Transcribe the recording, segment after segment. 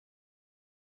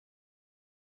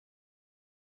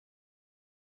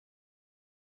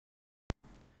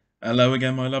Hello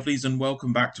again, my lovelies, and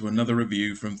welcome back to another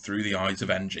review from Through the Eyes of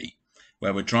Enji,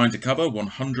 where we're trying to cover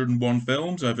 101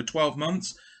 films over 12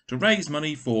 months to raise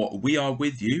money for We Are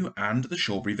With You and the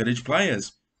Shropshire Village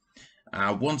Players.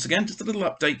 Once again, just a little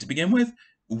update to begin with.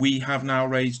 We have now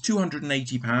raised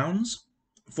 £280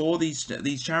 for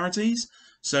these charities,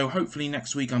 so hopefully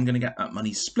next week I'm going to get that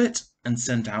money split and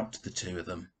sent out to the two of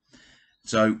them.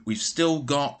 So we've still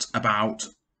got about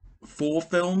 4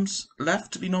 films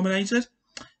left to be nominated.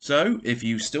 So, if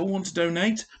you still want to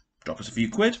donate, drop us a few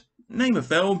quid, name a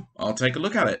film, I'll take a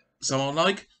look at it. Some I'll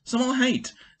like, some I'll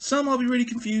hate, some I'll be really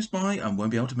confused by and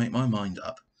won't be able to make my mind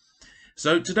up.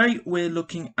 So today we're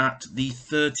looking at The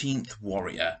 13th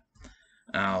Warrior.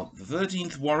 Now, The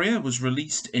 13th Warrior was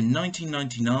released in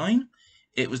 1999.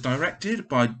 It was directed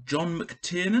by John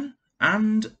McTiernan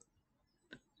and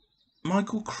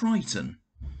Michael Crichton.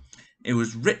 It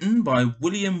was written by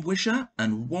William Wisher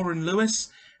and Warren Lewis,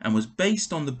 and was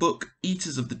based on the book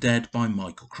Eaters of the Dead by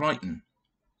Michael Crichton.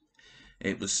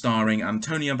 It was starring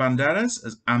Antonio Banderas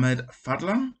as Ahmed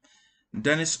Fadlan,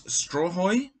 Dennis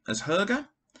Strohoy as Herger,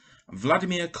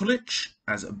 Vladimir Kulich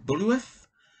as Buluif,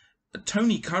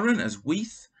 Tony Curran as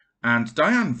Weath, and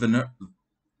Diane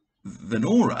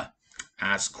Venora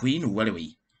as Queen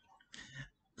Wellowy.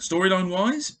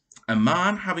 Storyline-wise, a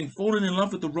man, having fallen in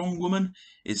love with the wrong woman,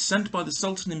 is sent by the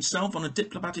Sultan himself on a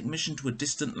diplomatic mission to a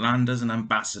distant land as an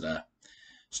ambassador.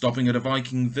 Stopping at a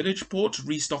Viking village port to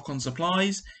restock on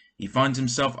supplies, he finds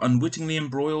himself unwittingly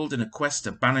embroiled in a quest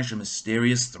to banish a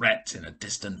mysterious threat in a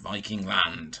distant Viking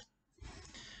land.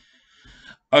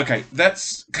 Okay,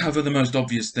 let's cover the most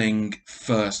obvious thing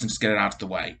first and just get it out of the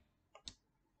way.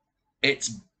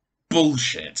 It's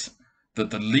bullshit that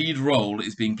the lead role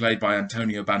is being played by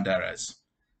Antonio Banderas.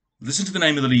 Listen to the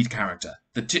name of the lead character,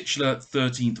 the titular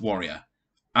 13th Warrior,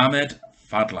 Ahmed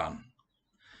Fadlan.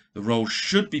 The role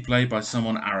should be played by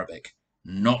someone Arabic,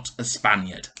 not a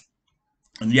Spaniard.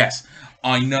 And yes,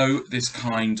 I know this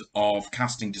kind of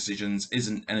casting decisions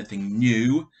isn't anything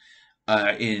new.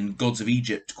 In Gods of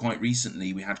Egypt, quite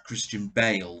recently, we had Christian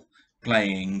Bale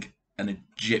playing an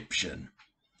Egyptian.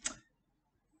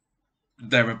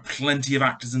 There are plenty of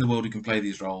actors in the world who can play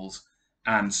these roles,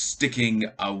 and sticking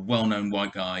a well-known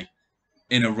white guy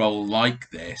in a role like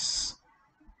this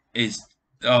is,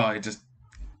 it just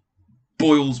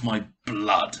boils my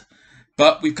blood.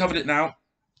 But we've covered it now.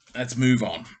 Let's move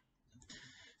on.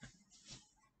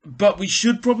 But we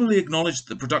should probably acknowledge that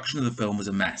the production of the film was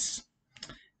a mess.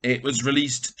 It was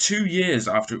released 2 years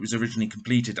after it was originally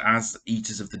completed as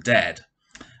Eaters of the Dead.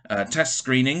 Test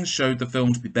screenings showed the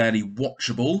film to be barely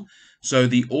watchable, so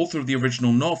the author of the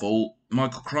original novel,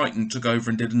 Michael Crichton, took over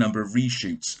and did a number of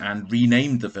reshoots and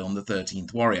renamed the film The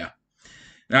 13th Warrior.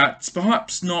 Now, it's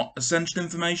perhaps not essential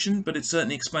information, but it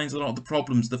certainly explains a lot of the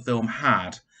problems the film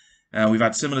had. We've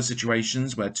had similar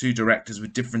situations where two directors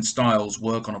with different styles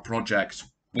work on a project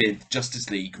with Justice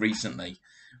League recently,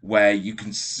 where you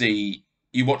can see,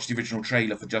 you watch the original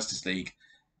trailer for Justice League,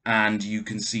 and you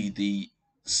can see the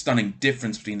stunning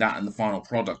difference between that and the final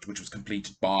product, which was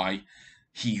completed by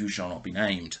He Who Shall Not Be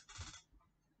Named.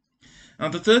 Now,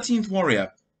 The 13th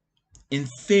Warrior, in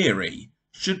theory,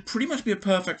 should pretty much be a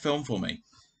perfect film for me.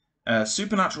 A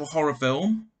supernatural horror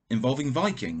film involving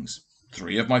Vikings.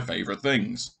 3 of my favourite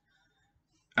things.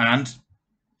 And,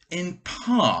 in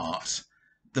part,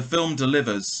 the film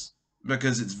delivers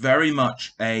because it's very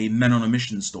much a men on a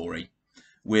mission story,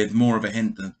 with more of a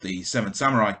hint than the Seventh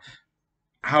Samurai.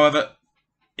 However,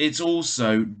 it's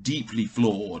also deeply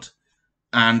flawed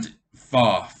and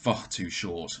far, far too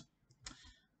short.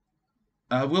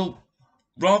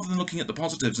 Rather than looking at the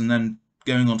positives and then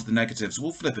going on to the negatives,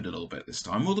 we'll flip it a little bit this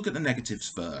time. We'll look at the negatives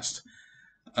first.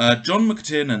 John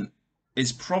McTiernan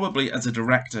is probably, as a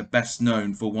director, best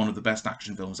known for one of the best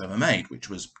action films ever made, which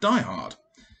was Die Hard.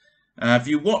 If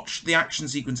you watch the action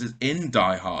sequences in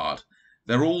Die Hard,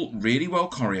 they're all really well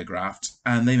choreographed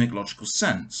and they make logical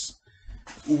sense.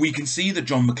 We can see that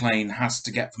John McClane has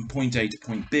to get from point A to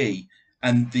point B,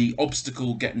 and the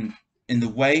obstacle getting in the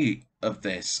way of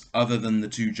this, other than the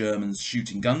 2 Germans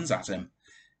shooting guns at him,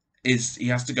 is he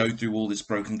has to go through all this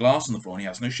broken glass on the floor and he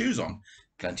has no shoes on.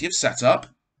 Plenty of setup,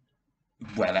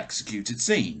 well-executed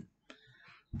scene.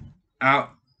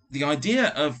 The idea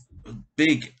of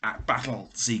big battle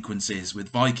sequences with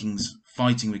Vikings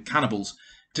fighting with cannibals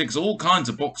ticks all kinds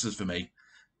of boxes for me.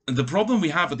 The problem we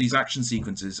have with these action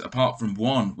sequences, apart from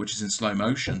one, which is in slow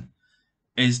motion,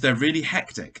 is they're really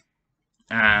hectic,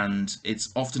 and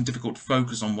it's often difficult to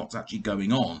focus on what's actually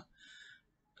going on.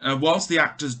 Whilst the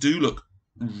actors do look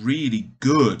really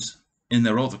good in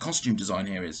their role, the costume design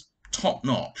here is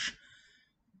top-notch.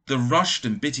 The rushed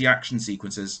and bitty action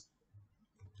sequences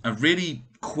Really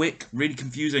quick, really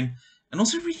confusing, and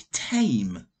also really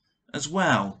tame as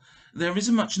well. There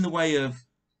isn't much in the way of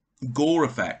gore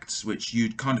effects, which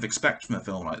you'd kind of expect from a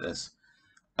film like this,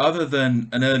 other than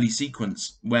an early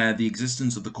sequence where the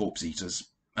existence of the corpse eaters,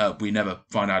 we never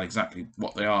find out exactly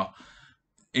what they are,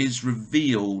 is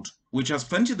revealed, which has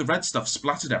plenty of the red stuff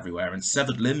splattered everywhere and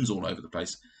severed limbs all over the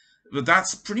place. But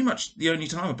that's pretty much the only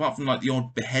time, apart from like the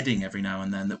odd beheading every now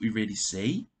and then, that we really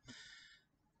see.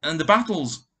 And the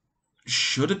battles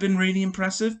should have been really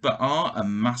impressive, but are a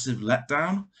massive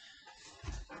letdown.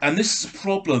 And this is a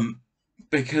problem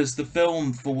because the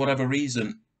film, for whatever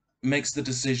reason, makes the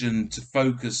decision to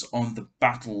focus on the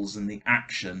battles and the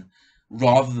action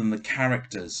rather than the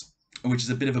characters, which is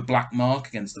a bit of a black mark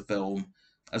against the film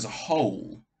as a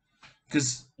whole,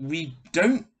 because we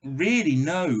don't really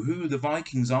know who the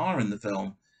Vikings are in the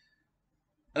film.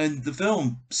 And the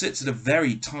film sits at a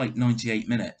very tight 98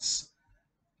 minutes,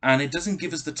 and it doesn't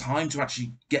give us the time to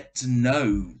actually get to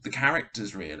know the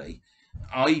characters, really.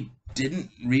 I didn't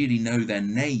really know their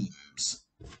names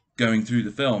going through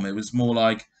the film. It was more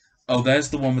like, oh, there's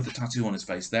the one with the tattoo on his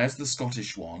face, there's the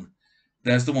Scottish one,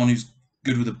 there's the one who's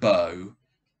good with a bow,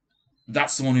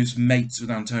 that's the one who's mates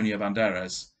with Antonio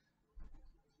Banderas,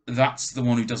 that's the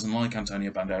one who doesn't like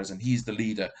Antonio Banderas, and he's the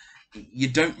leader. You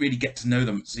don't really get to know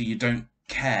them, so you don't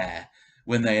care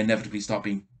when they inevitably start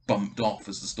being bumped off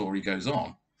as the story goes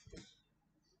on.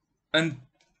 And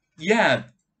yeah,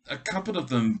 a couple of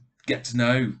them get to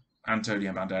know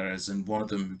Antonio Banderas, and one of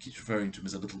them, who keeps referring to him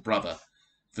as a little brother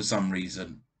for some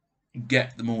reason,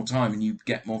 get the more time and you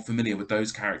get more familiar with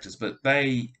those characters, but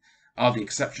they are the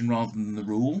exception rather than the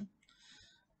rule.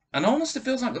 And almost it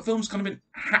feels like the film's kind of been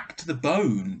hacked to the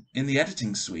bone in the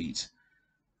editing suite,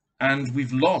 and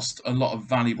we've lost a lot of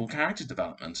valuable character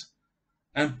development.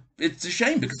 And it's a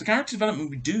shame because the character development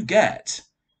we do get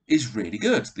is really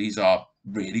good. These are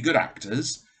really good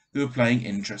actors who are playing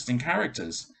interesting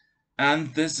characters.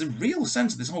 And there's a real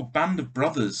sense of this whole band of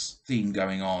brothers theme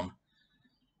going on.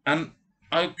 And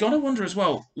I've got to wonder as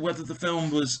well whether the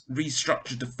film was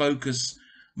restructured to focus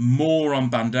more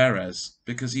on Banderas,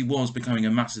 because he was becoming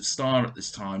a massive star at this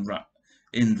time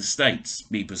in the States.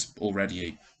 He was already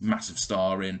a massive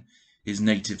star in his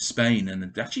native Spain and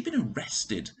had actually been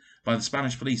arrested by the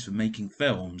Spanish police for making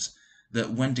films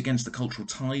that went against the cultural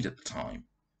tide at the time.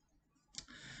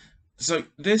 So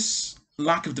this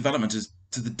lack of development is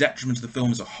to the detriment of the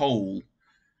film as a whole,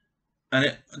 and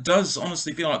it does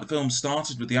honestly feel like the film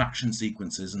started with the action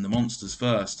sequences and the monsters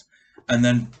first, and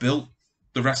then built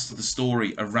the rest of the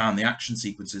story around the action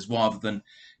sequences rather than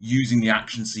using the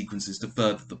action sequences to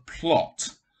further the plot.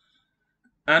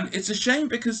 And it's a shame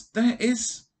because there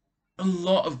is a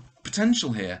lot of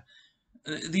potential here.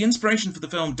 The inspiration for the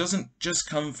film doesn't just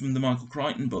come from the Michael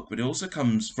Crichton book, but it also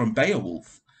comes from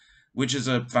Beowulf, which is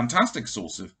a fantastic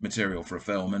source of material for a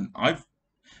film. And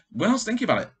when I was thinking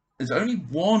about it, there's only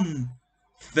one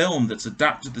film that's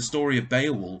adapted the story of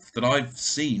Beowulf that I've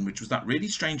seen, which was that really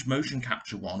strange motion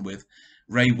capture one with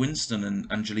Ray Winston and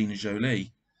Angelina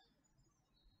Jolie.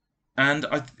 And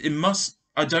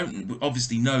I don't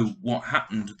obviously know what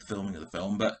happened with the filming of the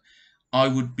film, but I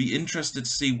would be interested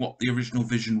to see what the original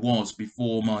vision was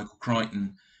before Michael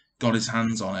Crichton got his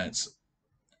hands on it.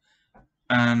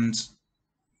 And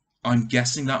I'm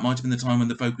guessing that might have been the time when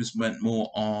the focus went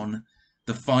more on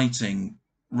the fighting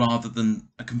rather than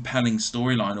a compelling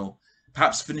storyline, or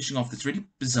perhaps finishing off this really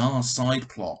bizarre side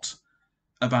plot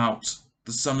about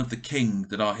the son of the king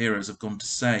that our heroes have gone to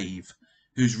save,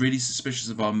 who's really suspicious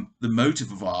of the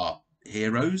motive of our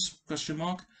heroes, question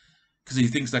mark, because he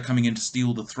thinks they're coming in to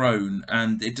steal the throne,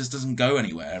 and it just doesn't go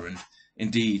anywhere. And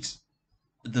indeed,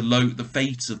 the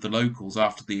fate of the locals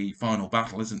after the final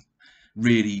battle isn't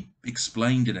really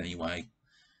explained in any way.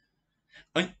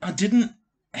 I didn't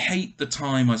hate the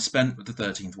time I spent with the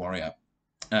 13th Warrior.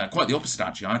 Quite the opposite,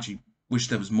 actually. I actually wish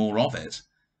there was more of it.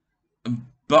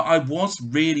 But I was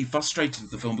really frustrated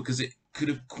with the film because it could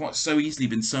have quite so easily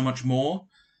been so much more.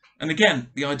 And again,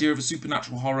 the idea of a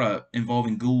supernatural horror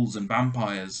involving ghouls and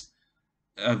vampires,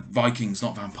 Vikings,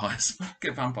 not vampires,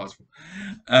 get vampires,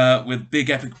 with big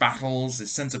epic battles,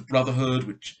 this sense of brotherhood,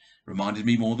 which reminded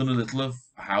me more than a little of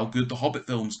how good the Hobbit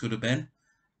films could have been.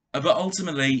 But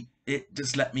ultimately, it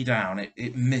just let me down.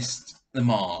 It missed the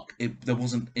mark. There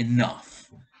wasn't enough.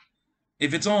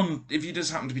 If it's on, if you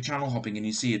just happen to be channel hopping and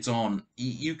you see it's on,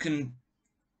 you can.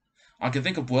 I can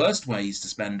think of worse ways to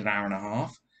spend an hour and a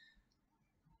half,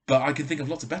 but I can think of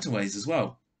lots of better ways as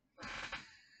well.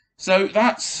 So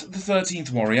that's the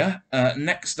 13th Warrior.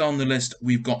 Next on the list,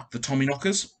 we've got the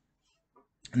Tommyknockers.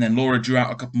 And then Laura drew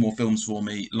out a couple more films for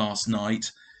me last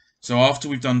night. So after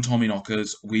we've done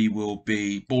Tommyknockers, we will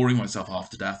be boring myself half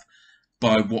to death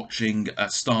by watching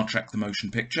Star Trek: The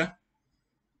Motion Picture.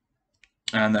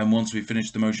 And then once we've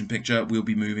finished the motion picture, we'll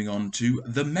be moving on to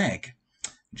The Meg,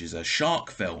 which is a shark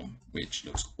film, which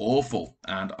looks awful.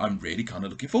 And I'm really kind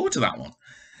of looking forward to that one.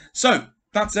 So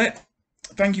that's it.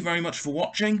 Thank you very much for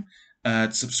watching.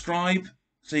 Subscribe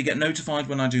so you get notified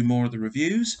when I do more of the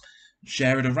reviews.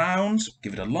 Share it around,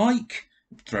 give it a like,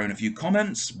 throw in a few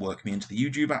comments, work me into the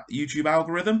YouTube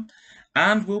algorithm,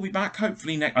 and we'll be back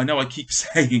hopefully next. I know I keep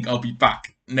saying I'll be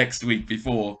back next week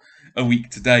before a week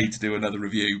today to do another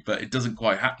review, but it doesn't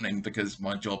quite happening because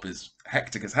my job is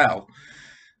hectic as hell.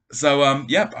 So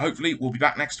yeah, hopefully we'll be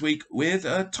back next week with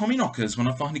Tommyknockers when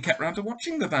I finally get round to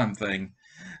watching the damn thing.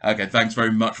 Okay, thanks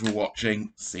very much for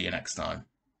watching. See you next time.